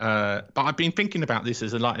 But I've been thinking about this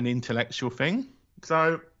as an intellectual thing.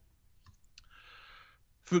 So,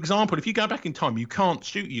 for example, if you go back in time, you can't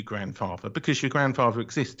shoot your grandfather because your grandfather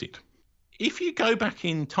existed. If you go back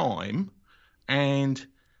in time and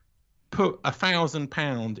put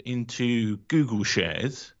 £1,000 into Google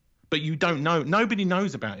shares, but you don't know, nobody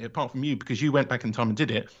knows about it apart from you because you went back in time and did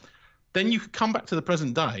it, then you could come back to the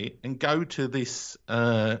present day and go to this,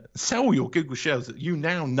 sell your Google shares that you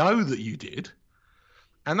now know that you did.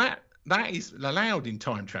 And that is allowed in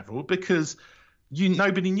time travel because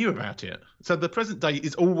nobody knew about it. So the present day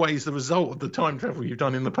is always the result of the time travel you've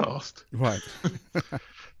done in the past. Right.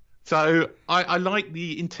 So I like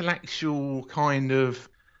the intellectual kind of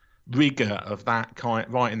rigor of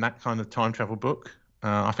writing that kind of time travel book.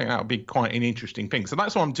 I think that would be quite an interesting thing. So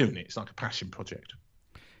that's why I'm doing it. It's like a passion project.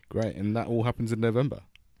 Great. And that all happens in November.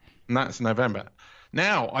 And that's November.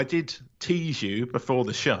 Now, I did tease you before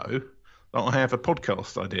the show that I have a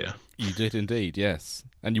podcast idea. You did indeed, yes.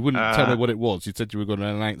 And you wouldn't tell me what it was. You said you were going to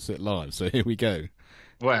announce it live. So here we go.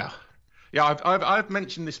 Well, yeah, I've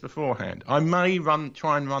mentioned this beforehand. I may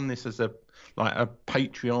try and run this as a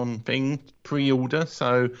Patreon thing, pre-order.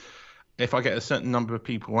 So if I get a certain number of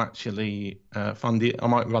people actually fund it, I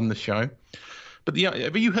might run the show. But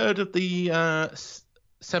have you heard of the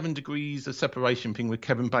 7 degrees of separation thing with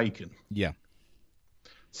Kevin Bacon? Yeah.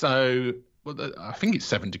 So I think it's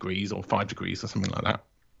 7 degrees or 5 degrees or something like that.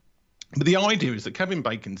 But the idea is that Kevin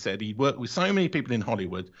Bacon said he worked with so many people in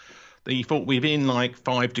Hollywood that he thought within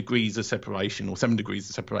 5 degrees of separation or 7 degrees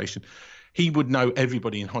of separation, he would know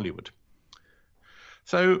everybody in Hollywood.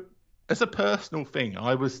 So as a personal thing,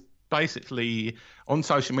 I was basically on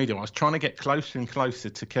social media, I was trying to get closer and closer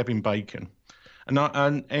to Kevin Bacon.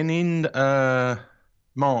 And in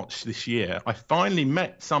March this year, I finally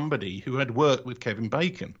met somebody who had worked with Kevin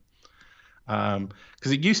Bacon.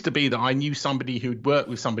 Because it used to be that I knew somebody who'd worked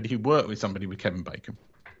with somebody who worked with somebody with Kevin Bacon.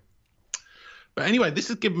 But anyway, this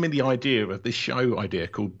has given me the idea of this show idea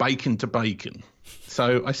called Bacon to Bacon.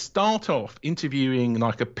 So I start off interviewing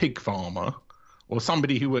a pig farmer or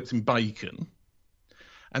somebody who works in bacon.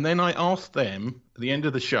 And then I ask them at the end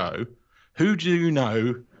of the show, who do you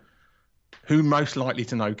know who most likely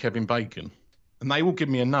to know Kevin Bacon? And they will give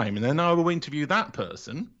me a name. And then I will interview that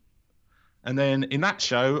person. And then in that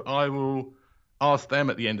show, I will ask them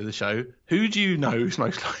at the end of the show, who do you know is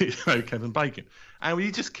most likely to know Kevin Bacon? And we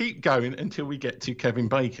just keep going until we get to Kevin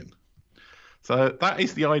Bacon. So that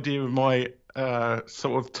is the idea of my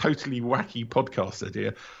sort of totally wacky podcast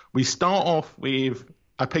idea. We start off with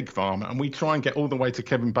a pig farmer and we try and get all the way to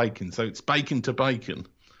Kevin Bacon. So it's Bacon to Bacon.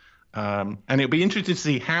 And it'll be interesting to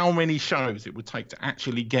see how many shows it would take to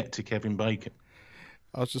actually get to Kevin Bacon.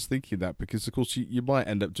 I was just thinking that because, of course, you might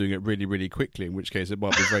end up doing it really, really quickly, in which case it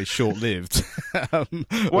might be very short-lived. Or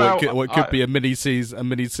it could be a mini-series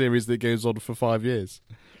that goes on for 5 years.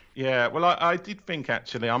 Yeah, well, I did think,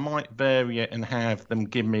 actually, I might vary it and have them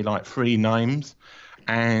give me, 3 names,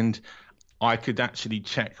 and I could actually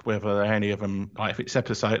check whether any of them, if it's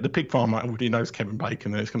episode, the pig farmer already knows Kevin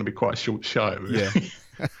Bacon, then it's going to be quite a short show. Yeah.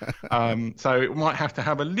 So it might have to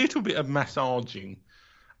have a little bit of massaging.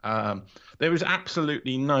 There is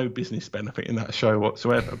absolutely no business benefit in that show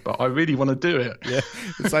whatsoever, but I really want to do it. Yeah,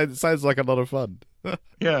 it sounds like a lot of fun.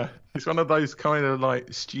 Yeah, it's one of those kind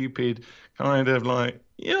of stupid kind of I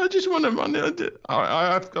just want to run it.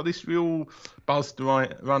 I've got this real buzz to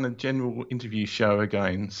run a general interview show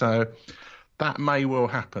again, so that may well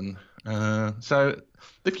happen. So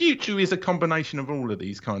the future is a combination of all of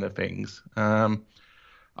these kind of things.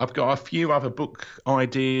 I've got a few other book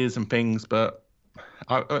ideas and things, but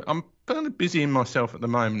I'm kind of busy in myself at the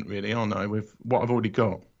moment, really, aren't I, with what I've already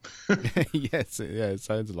got. Yes, it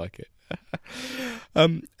sounds like it.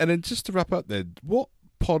 And then just to wrap up then, what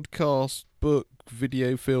podcast, book,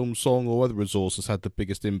 video, film, song or other resource has had the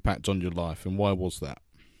biggest impact on your life, and why was that?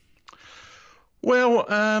 Well,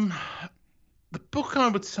 the book I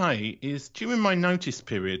would say is during my notice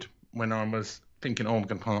period when I was thinking, I'm going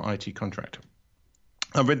to apply an IT contract.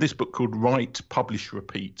 I read this book called Write, Publish,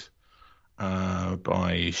 Repeat.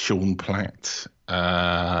 By Sean Platt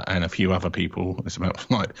and a few other people. It's about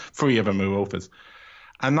 3 of them who are authors.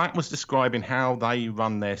 And that was describing how they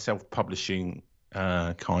run their self-publishing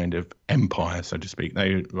kind of empire, so to speak.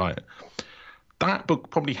 That book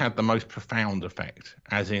probably had the most profound effect,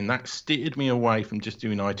 as in that steered me away from just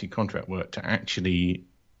doing IT contract work to actually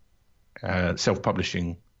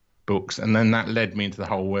self-publishing books, and then that led me into the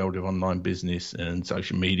whole world of online business and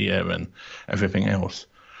social media and everything else.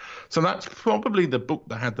 So that's probably the book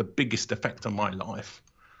that had the biggest effect on my life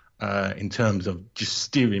in terms of just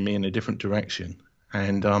steering me in a different direction.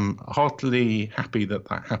 And I'm heartily happy that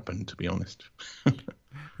happened, to be honest.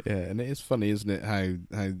 Yeah, and it is funny, isn't it, how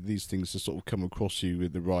these things just sort of come across you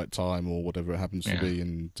at the right time or whatever it happens to be,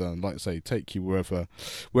 and like I say, take you wherever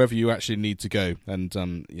you actually need to go. And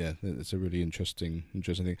it's a really interesting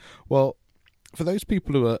thing. Well, for those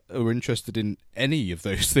people who are interested in any of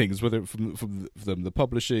those things, whether from the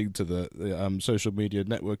publishing to the social media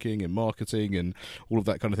networking and marketing and all of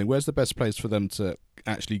that kind of thing, where's the best place for them to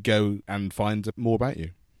actually go and find more about you?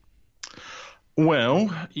 Well,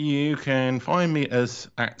 you can find me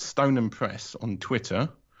at Stoneham Press on Twitter,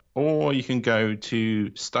 or you can go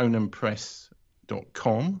to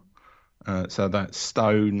stoneham.press.com. So that's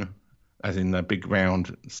stone, as in the big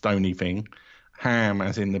round stony thing, ham,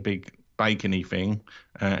 as in the big bacony thing,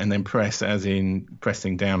 and then press, as in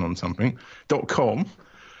pressing down on something, .com.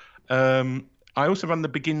 I also run the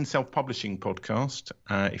Begin Self-Publishing podcast.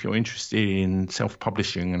 If you're interested in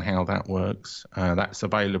self-publishing and how that works, that's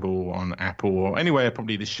available on Apple or anywhere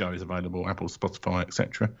probably this show is available, Apple, Spotify,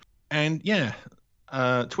 etc. And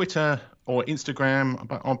Twitter or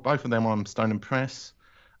Instagram, on both of them I'm Stoneham Press.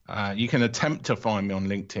 You can attempt to find me on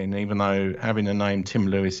LinkedIn, even though having the name Tim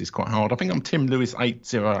Lewis is quite hard. I think I'm Tim Lewis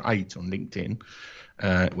 808 on LinkedIn.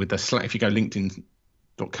 With the if you go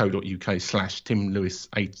linkedin.co.uk/Tim Lewis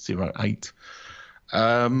 808.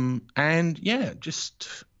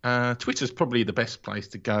 Twitter's probably the best place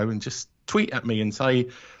to go, and just tweet at me and say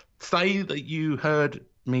that you heard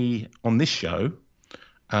me on this show,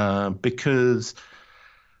 because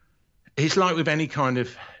it's like with any kind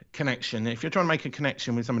of connection. If you're trying to make a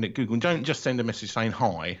connection with somebody at Google, don't just send a message saying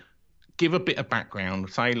hi. Give a bit of background.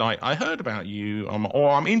 Say I heard about you,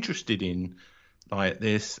 or I'm interested in like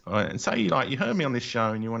this, and say you heard me on this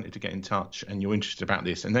show and you wanted to get in touch and you're interested about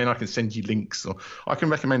this, and then I can send you links, or I can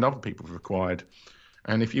recommend other people if required.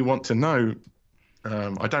 And if you want to know,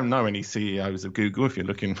 I don't know any CEOs of Google if you're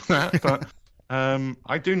looking for that, but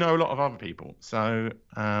I do know a lot of other people. So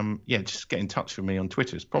just get in touch with me on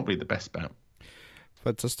Twitter. It's probably the best bet.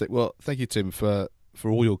 Fantastic. Well, thank you, Tim, for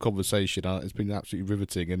all your conversation. It's been absolutely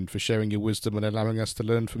riveting, and for sharing your wisdom and allowing us to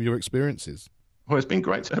learn from your experiences. Well, it's been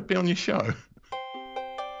great to be on your show.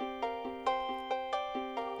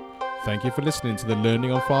 Thank you for listening to the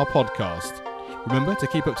Learning on Fire podcast. Remember to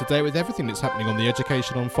keep up to date with everything that's happening on the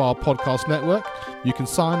Education on Fire podcast network. You can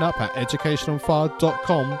sign up at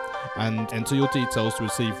educationonfire.com and enter your details to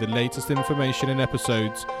receive the latest information and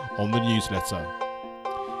episodes on the newsletter.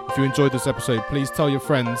 If you enjoyed this episode, please tell your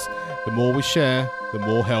friends. The more we share, the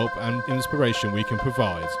more help and inspiration we can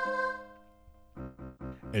provide.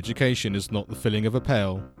 Education is not the filling of a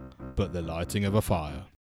pail, but the lighting of a fire.